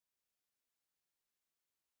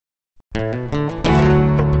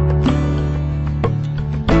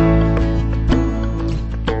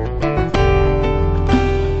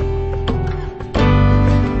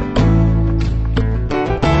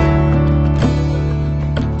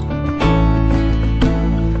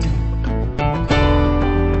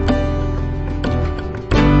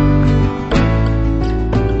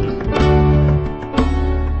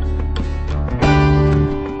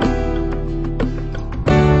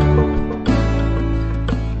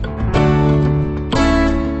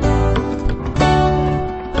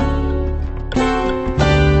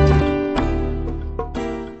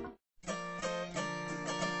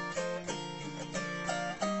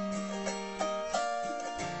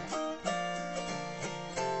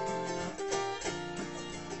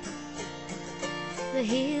The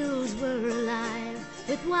hills were alive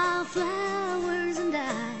with wildflowers, and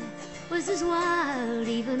I was as wild,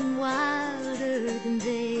 even wilder than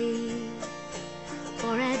they.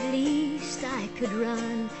 Or at least I could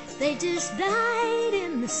run. They just died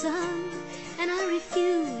in the sun, and I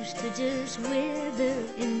refused to just wither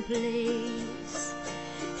in place.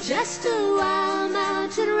 Just a wild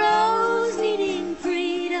mountain rose, needing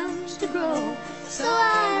freedoms to grow. So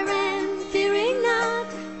I ran, fearing not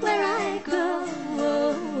where I go.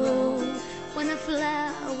 When a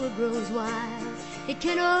flower grows wild, it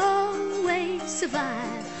can always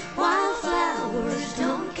survive. Wildflowers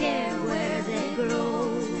don't care where they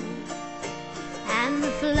grow. And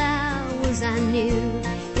the flowers I knew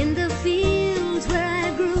in the fields where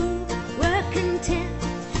I grew were content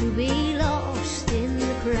to be lost in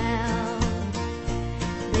the crowd.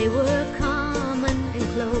 They were common and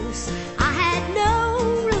close. I had no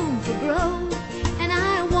room for growth, and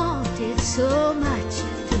I wanted so much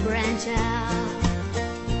to branch out.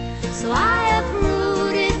 So I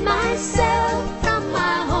uprooted myself from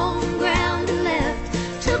my home ground and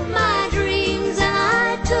left, took my dreams and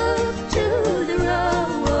I took to the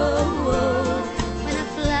road. When a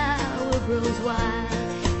flower grows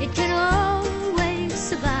wild, it can always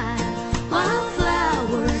survive.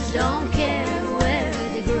 Wildflowers don't care where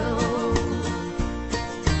they grow.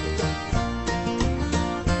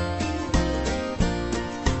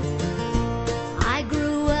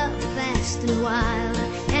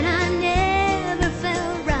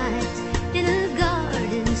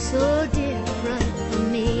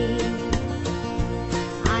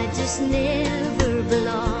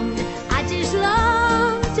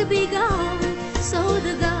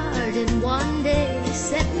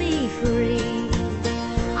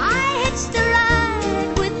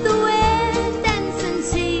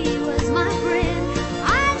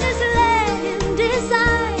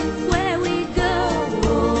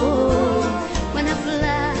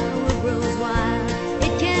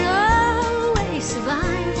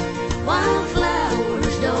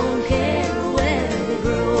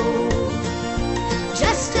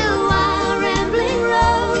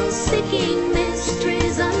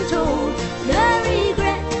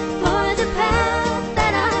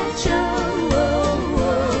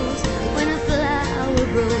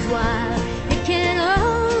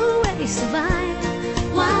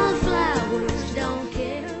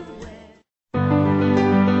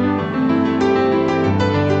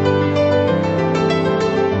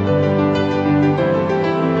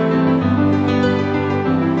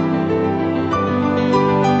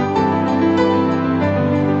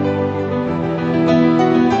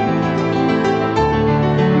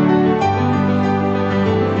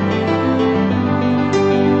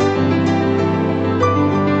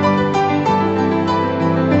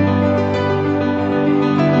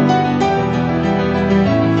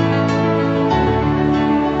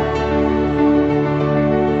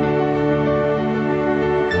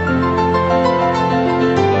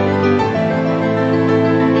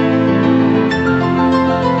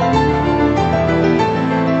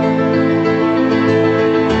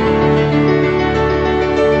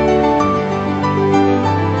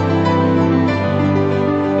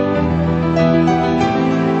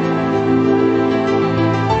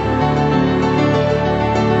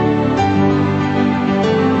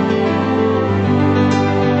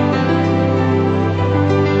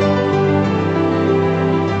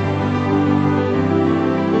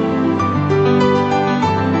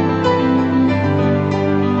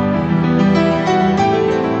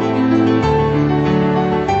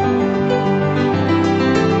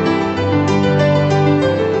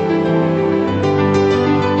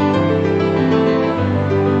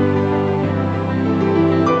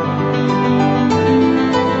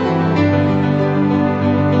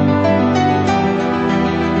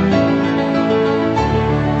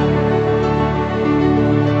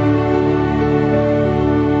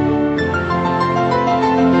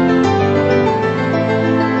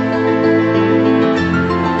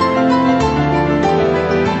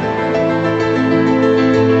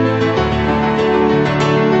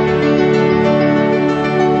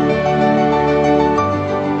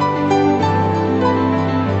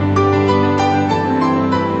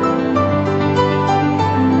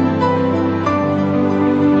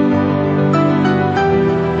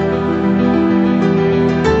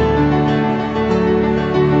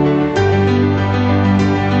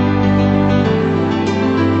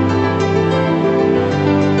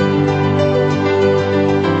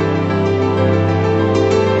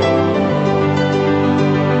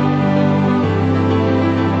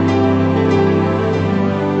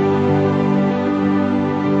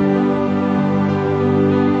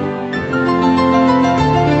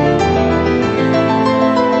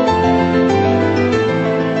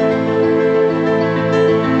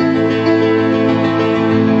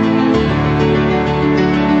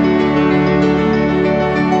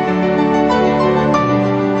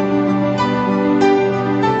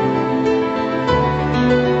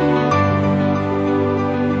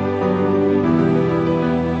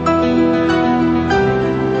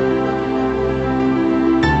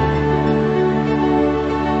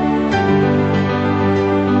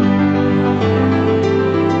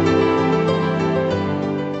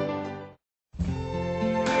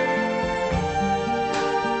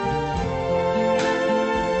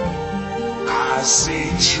 see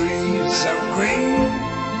trees of green,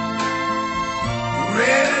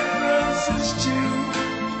 red roses too.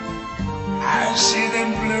 I see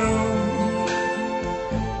them bloom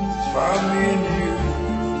for me and you.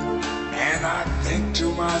 And I think to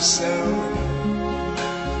myself,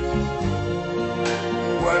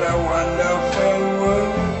 what a wonderful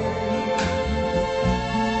world.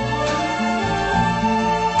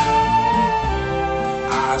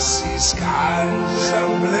 I see skies of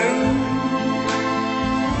blue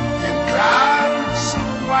and clouds of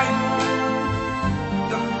white,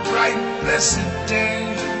 the bright blessed day,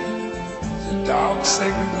 the dark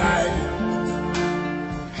sacred night.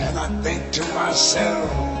 And I think to myself,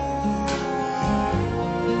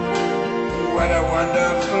 what a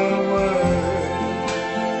wonderful world.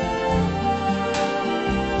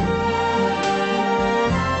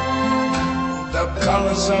 The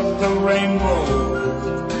colors of the rainbow,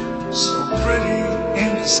 so pretty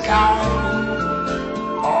in the sky,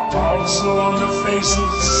 are also on the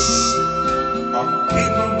faces of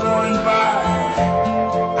people going by.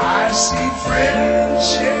 I see friends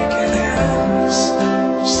shaking hands,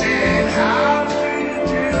 saying how do you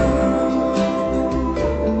do.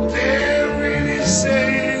 They're really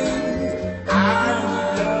saying I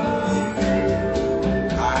love you.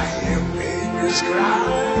 I hear babies cry,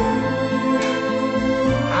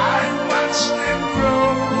 I watch them grow.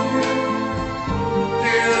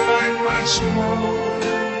 They learn much more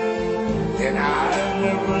than I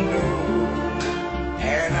never knew.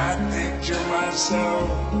 And I think to myself,